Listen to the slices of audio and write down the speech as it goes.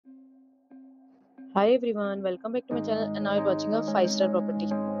Hi everyone, welcome back to my channel and now you're watching a 5-star property.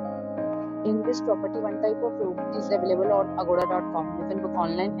 In this property, one type of room is available on agoda.com. You can book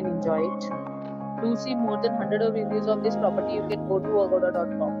online and enjoy it. To see more than 100 of reviews of this property, you can go to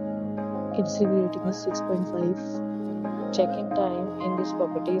agoda.com. Its review rating is 6.5. Check-in time in this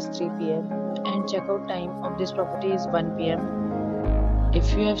property is 3 p.m. and check-out time of this property is 1 p.m.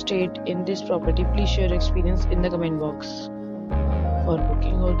 If you have stayed in this property, please share your experience in the comment box. For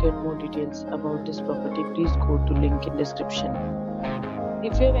booking or get more details about this property, please go to link in description.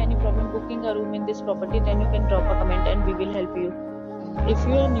 If you have any problem booking a room in this property, then you can drop a comment and we will help you. If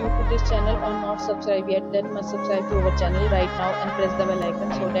you are new to this channel or not subscribed yet, then must subscribe to our channel right now and press the bell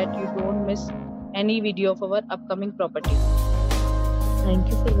icon so that you don't miss any video of our upcoming property. Thank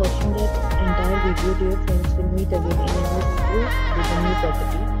you for watching that entire video. Dear friends, will meet again in another video with a new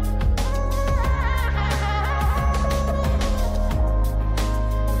property.